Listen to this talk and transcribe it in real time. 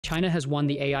China has won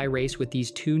the AI race with these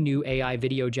two new AI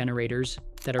video generators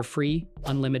that are free,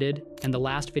 unlimited, and the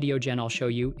last video gen I'll show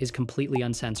you is completely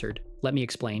uncensored. Let me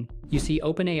explain. You see,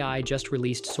 OpenAI just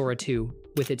released Sora 2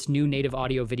 with its new native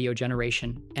audio video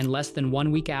generation, and less than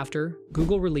 1 week after,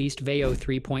 Google released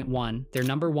VEO3.1, their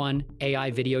 #1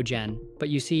 AI video gen. But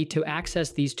you see, to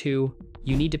access these two,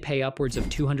 you need to pay upwards of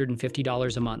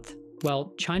 $250 a month.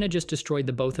 Well, China just destroyed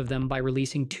the both of them by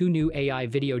releasing two new AI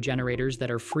video generators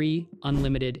that are free,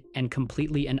 unlimited, and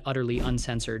completely and utterly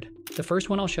uncensored. The first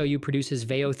one I'll show you produces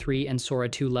VEO3 and Sora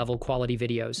 2 level quality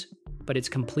videos, but it's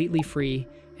completely free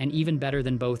and even better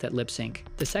than both at lip sync.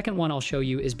 The second one I'll show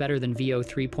you is better than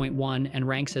VEO3.1 and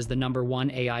ranks as the #1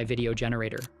 AI video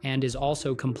generator, and is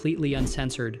also completely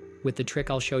uncensored with the trick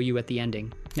I'll show you at the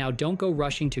ending. Now, don't go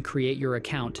rushing to create your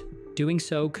account. Doing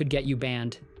so could get you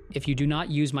banned if you do not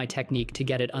use my technique to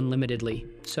get it unlimitedly.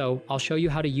 So I'll show you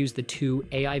how to use the two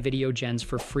AI video gens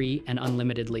for free and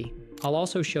unlimitedly. I'll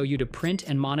also show you to print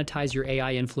and monetize your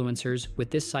AI influencers with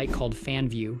this site called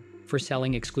FanView for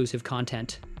selling exclusive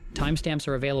content. Timestamps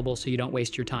are available so you don't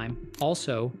waste your time.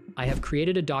 Also, I have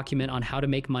created a document on how to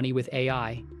make money with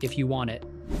AI if you want it.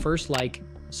 First, like,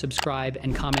 subscribe,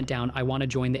 and comment down, "I want to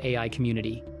join the AI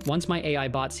community." Once my AI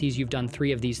bot sees you've done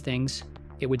 3 of these things,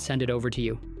 it would send it over to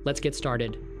you. Let's get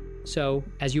started. So,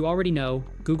 as you already know,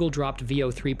 Google dropped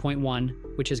VEO3.1,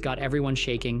 which has got everyone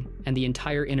shaking, and the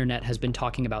entire internet has been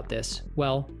talking about this.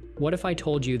 Well, what if I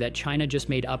told you that China just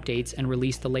made updates and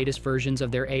released the latest versions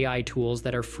of their AI tools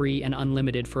that are free and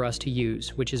unlimited for us to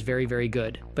use, which is very, very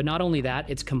good. But not only that,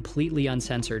 it's completely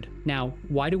uncensored. Now,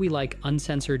 why do we like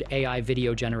uncensored AI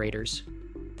video generators?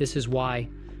 This is why.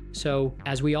 So,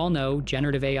 as we all know,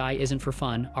 generative AI isn't for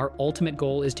fun. Our ultimate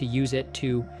goal is to use it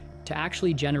to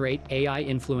actually generate AI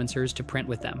influencers to print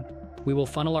with them. We will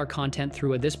funnel our content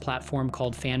through this platform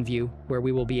called FanView, where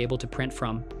we will be able to print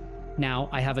from. Now,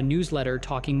 I have a newsletter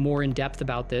talking more in depth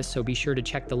about this, so be sure to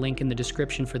check the link in the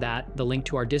description for that. The link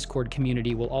to our Discord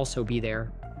community will also be there.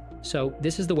 So,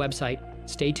 this is the website.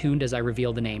 Stay tuned as I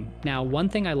reveal the name. Now, one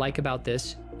thing I like about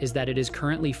this is that it is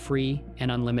currently free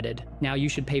and unlimited. Now, you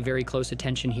should pay very close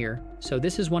attention here. So,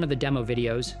 this is one of the demo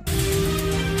videos.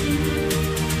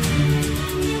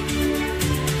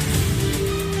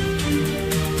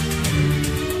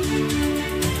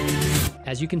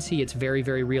 As you can see, it's very,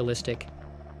 very realistic.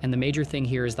 And the major thing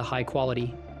here is the high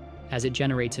quality, as it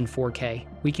generates in 4K.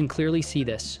 We can clearly see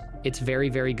this. It's very,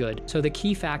 very good. So the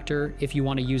key factor, if you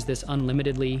want to use this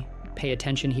unlimitedly, pay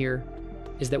attention here,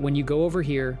 is that when you go over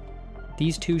here,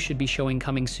 these two should be showing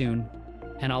coming soon.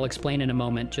 And I'll explain in a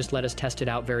moment, just let us test it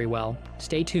out very well.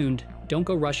 Stay tuned. Don't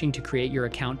go rushing to create your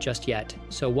account just yet.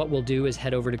 So what we'll do is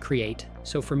head over to create.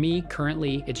 So for me,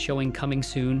 currently, it's showing coming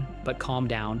soon, but calm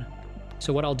down.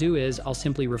 So what I'll do is I'll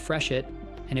simply refresh it,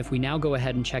 and if we now go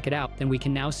ahead and check it out, then we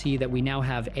can now see that we now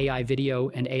have AI video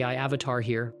and AI avatar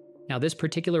here. Now this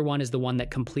particular one is the one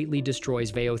that completely destroys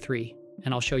VEO3,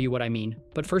 and I'll show you what I mean.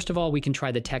 But first of all, we can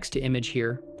try the text to image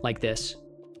here, like this.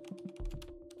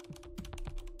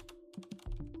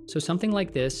 So something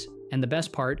like this, and the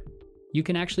best part, you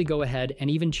can actually go ahead and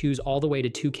even choose all the way to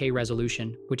 2K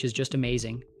resolution, which is just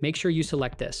amazing. Make sure you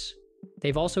select this.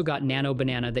 They've also got Nano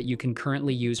Banana that you can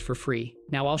currently use for free.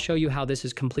 Now I'll show you how this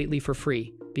is completely for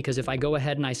free, because if I go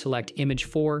ahead and I select image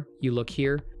 4, you look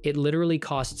here, it literally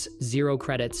costs 0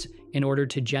 credits in order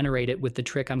to generate it with the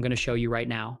trick I'm going to show you right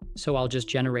now. So I'll just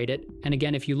generate it. And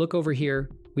again, if you look over here,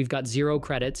 we've got 0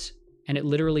 credits, and it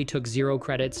literally took 0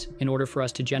 credits in order for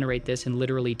us to generate this in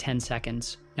literally 10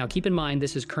 seconds. Now keep in mind,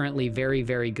 this is currently very,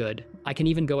 very good. I can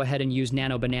even go ahead and use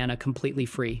Nano Banana completely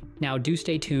free. Now do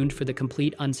stay tuned for the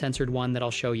complete uncensored one that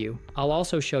I'll show you. I'll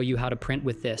also show you how to print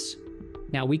with this.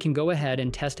 Now we can go ahead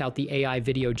and test out the AI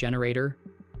video generator,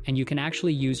 and you can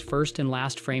actually use first and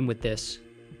last frame with this.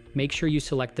 Make sure you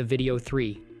select the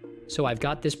VEO3. So I've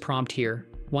got this prompt here.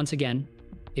 Once again,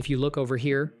 if you look over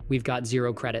here, we've got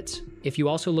 0 credits. If you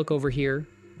also look over here,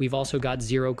 we've also got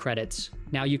 0 credits.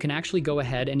 Now you can actually go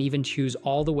ahead and even choose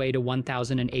all the way to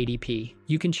 1080p.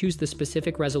 You can choose the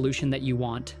specific resolution that you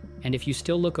want. And if you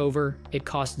still look over, it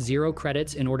costs 0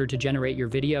 credits in order to generate your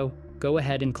video, go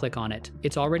ahead and click on it.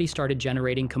 It's already started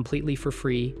generating completely for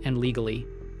free and legally.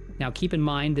 Now keep in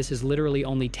mind, this is literally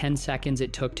only 10 seconds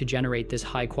it took to generate this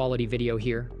high quality video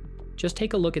here. Just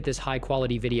take a look at this high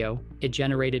quality video. It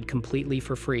generated completely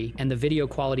for free, and the video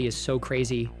quality is so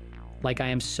crazy. Like, I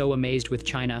am so amazed with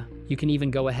China. You can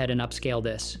even go ahead and upscale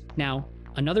this. Now,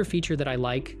 another feature that I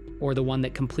like, or the one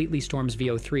that completely storms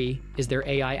VEO3, is their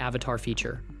AI avatar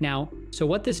feature. Now, so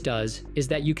what this does is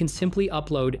that you can simply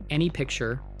upload any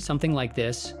picture, something like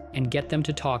this, and get them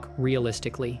to talk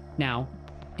realistically. Now,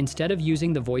 instead of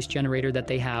using the voice generator that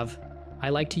they have, I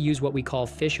like to use what we call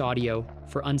fish audio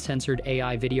for uncensored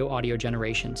AI video audio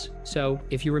generations. So,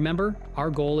 if you remember, our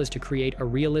goal is to create a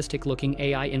realistic looking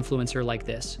AI influencer like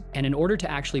this. And in order to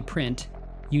actually print,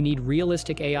 you need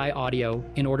realistic AI audio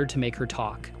in order to make her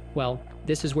talk. Well,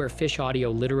 this is where fish audio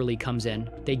literally comes in.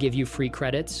 They give you free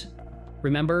credits.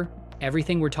 Remember,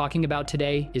 everything we're talking about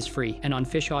today is free. And on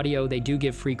fish audio, they do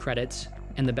give free credits.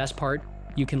 And the best part,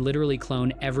 you can literally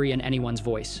clone every and anyone's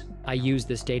voice. I use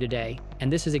this day to day,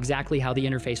 and this is exactly how the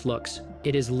interface looks.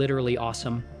 It is literally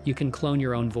awesome. You can clone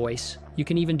your own voice. You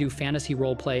can even do fantasy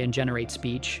roleplay and generate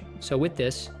speech. So with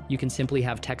this, you can simply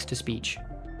have text-to-speech.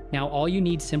 Now, all you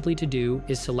need simply to do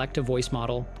is select a voice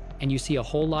model, and you see a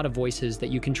whole lot of voices that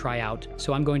you can try out.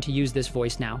 So I'm going to use this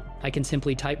voice now. I can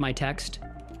simply type my text,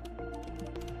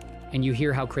 and you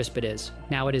hear how crisp it is.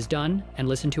 Now it is done, and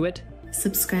listen to it.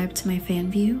 Subscribe to my fan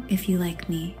view if you like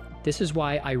me. This is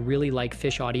why I really like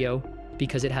fish audio,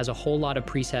 because it has a whole lot of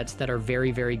presets that are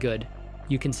very, very good.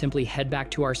 You can simply head back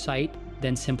to our site,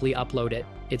 then simply upload it.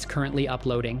 It's currently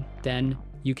uploading. Then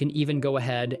you can even go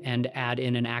ahead and add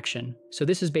in an action. So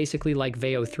this is basically like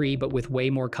VEO3, but with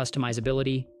way more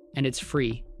customizability, and it's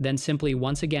free. Then simply,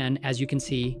 once again, as you can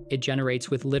see, it generates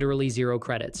with literally 0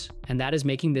 credits. And that is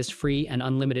making this free and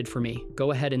unlimited for me. Go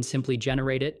ahead and simply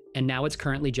generate it, and now it's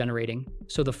currently generating.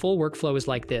 So the full workflow is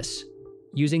like this.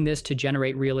 Using this to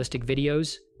generate realistic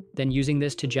videos, then using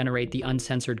this to generate the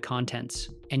uncensored contents,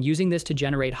 and using this to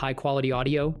generate high-quality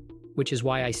audio, which is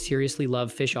why I seriously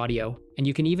love fish audio. And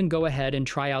you can even go ahead and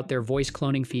try out their voice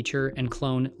cloning feature and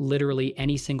clone literally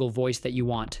any single voice that you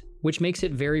want, which makes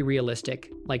it very realistic.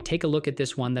 Like, take a look at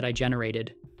this one that I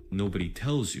generated. Nobody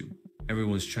tells you.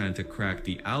 Everyone's trying to crack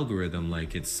the algorithm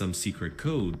like it's some secret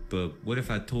code, but what if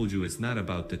I told you it's not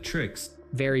about the tricks?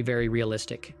 Very, very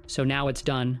realistic. So now it's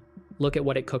done. Look at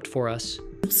what it cooked for us.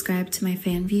 Subscribe to my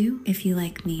fan view if you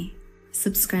like me.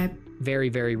 Subscribe. Very,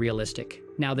 very realistic.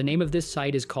 Now, the name of this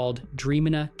site is called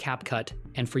Dreamina CapCut,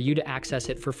 and for you to access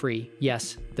it for free,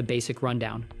 yes, the basic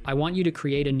rundown. I want you to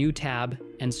create a new tab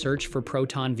and search for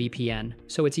Proton VPN.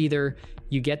 So it's either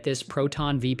you get this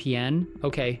Proton VPN,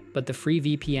 okay, but the free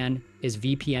VPN is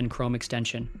VPN Chrome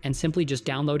extension, and simply just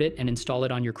download it and install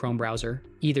it on your Chrome browser.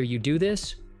 Either you do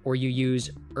this or you use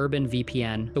Urban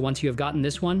VPN. So once you have gotten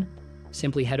this one,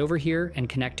 simply head over here and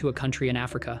connect to a country in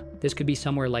Africa. This could be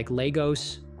somewhere like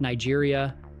Lagos,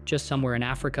 Nigeria, just somewhere in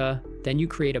Africa. Then you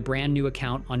create a brand new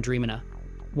account on Dreamina.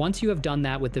 Once you have done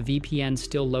that with the VPN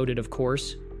still loaded, of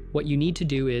course, what you need to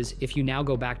do is, if you now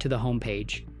go back to the home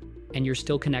page and you're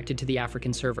still connected to the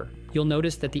African server, you'll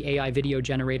notice that the AI video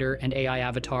generator and AI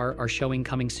avatar are showing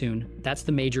coming soon. That's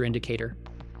the major indicator.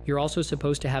 You're also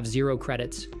supposed to have 0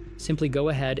 credits. Simply go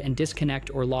ahead and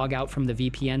disconnect or log out from the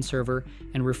VPN server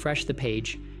and refresh the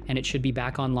page, and it should be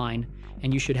back online,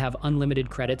 and you should have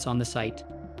unlimited credits on the site.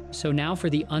 So now for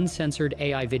the uncensored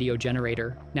AI video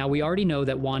generator. Now we already know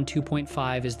that WAN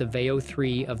 2.5 is the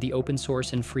VEO3 of the open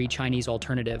source and free Chinese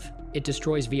alternative. It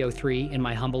destroys VEO3 in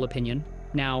my humble opinion.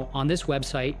 Now on this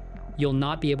website, you'll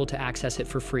not be able to access it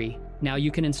for free. Now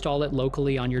you can install it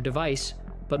locally on your device,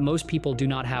 but most people do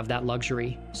not have that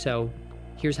luxury. So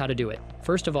here's how to do it.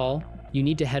 First of all, you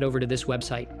need to head over to this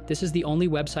website. This is the only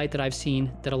website that I've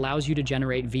seen that allows you to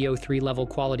generate VEO3 level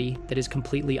quality that is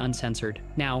completely uncensored.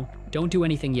 Now, don't do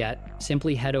anything yet.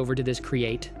 Simply head over to this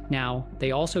Create. Now,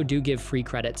 they also do give free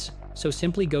credits. So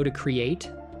simply go to Create,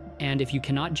 and if you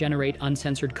cannot generate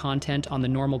uncensored content on the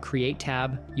normal Create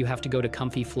tab, you have to go to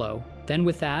Comfy Flow. Then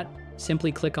with that,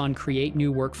 simply click on Create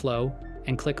New Workflow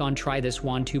and click on Try this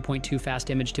WAN 2.2 Fast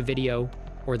Image to Video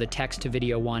or the text to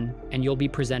video one, and you'll be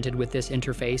presented with this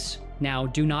interface. Now,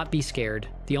 do not be scared.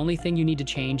 The only thing you need to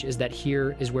change is that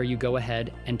here is where you go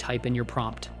ahead and type in your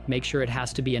prompt. Make sure it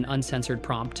has to be an uncensored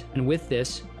prompt. And with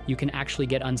this, you can actually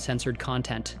get uncensored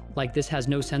content. Like, this has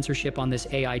no censorship on this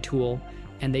AI tool,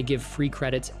 and they give free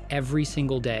credits every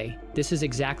single day. This is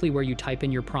exactly where you type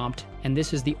in your prompt, and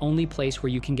this is the only place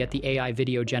where you can get the AI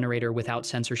video generator without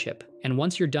censorship. And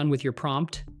once you're done with your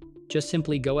prompt, just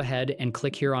simply go ahead and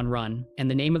click here on Run,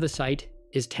 and the name of the site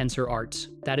is Tensor Arts.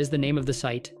 That is the name of the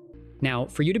site. Now,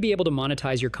 for you to be able to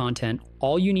monetize your content,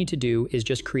 all you need to do is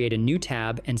just create a new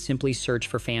tab and simply search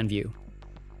for FanView.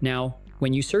 Now,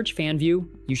 when you search FanView,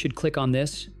 you should click on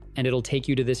this, and it'll take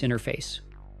you to this interface.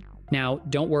 Now,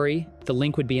 don't worry, the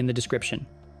link would be in the description.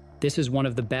 This is one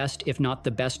of the best, if not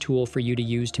the best tool for you to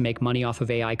use to make money off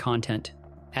of AI content.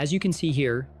 As you can see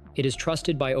here, it is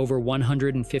trusted by over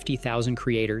 150,000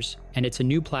 creators, and it's a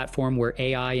new platform where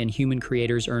AI and human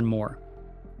creators earn more.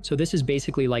 So this is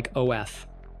basically like OF.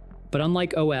 But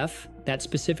unlike OF, that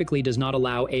specifically does not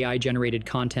allow AI-generated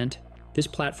content, this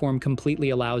platform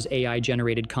completely allows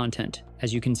AI-generated content,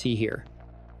 as you can see here.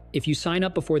 If you sign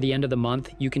up before the end of the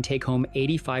month, you can take home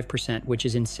 85%, which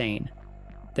is insane.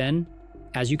 Then,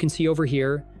 as you can see over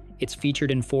here, it's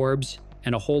featured in Forbes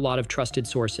and a whole lot of trusted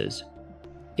sources.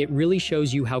 It really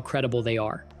shows you how credible they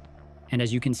are. And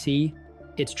as you can see,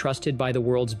 it's trusted by the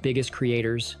world's biggest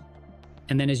creators.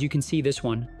 And then as you can see this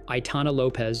one, Aitana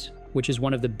Lopez, which is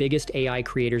one of the biggest AI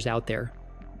creators out there.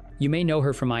 You may know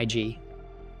her from IG.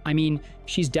 I mean,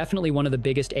 she's definitely one of the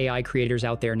biggest AI creators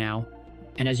out there now.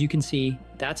 And as you can see,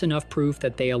 that's enough proof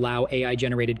that they allow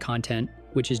AI-generated content,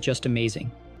 which is just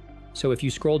amazing. So if you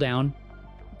scroll down,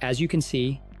 as you can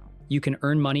see, you can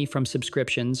earn money from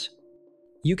subscriptions.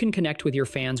 You can connect with your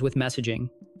fans with messaging.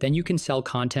 Then you can sell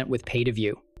content with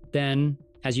pay-to-view. Then,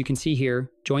 as you can see here,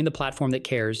 join the platform that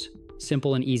cares.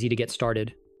 Simple and easy to get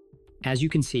started. As you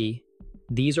can see,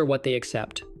 these are what they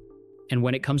accept. And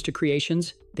when it comes to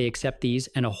creations, they accept these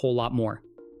and a whole lot more.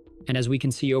 And as we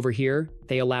can see over here,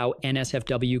 they allow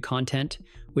NSFW content,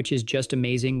 which is just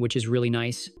amazing, which is really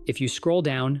nice. If you scroll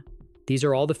down, these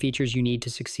are all the features you need to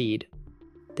succeed.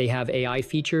 They have AI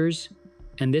features,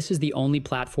 and this is the only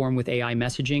platform with AI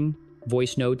messaging,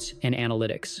 voice notes, and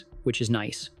analytics, which is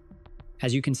nice.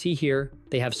 As you can see here,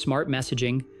 they have smart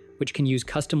messaging, which can use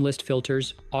custom list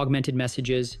filters, augmented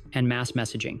messages, and mass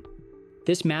messaging.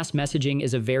 This mass messaging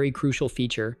is a very crucial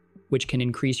feature, which can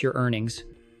increase your earnings.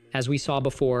 As we saw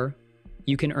before,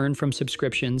 you can earn from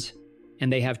subscriptions,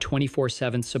 and they have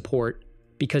 24/7 support,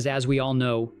 because as we all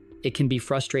know, it can be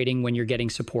frustrating when you're getting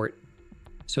support.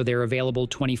 So they're available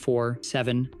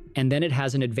 24/7, and then it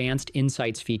has an advanced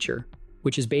insights feature,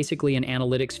 which is basically an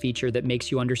analytics feature that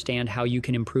makes you understand how you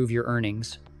can improve your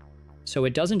earnings. So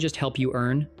it doesn't just help you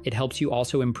earn, it helps you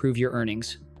also improve your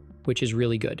earnings, which is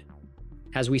really good.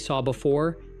 As we saw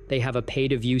before, they have a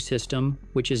pay-to-view system,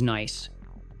 which is nice.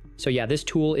 So yeah, this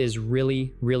tool is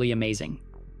really, really amazing.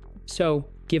 So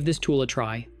give this tool a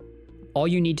try. All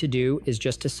you need to do is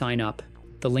just to sign up.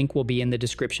 The link will be in the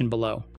description below.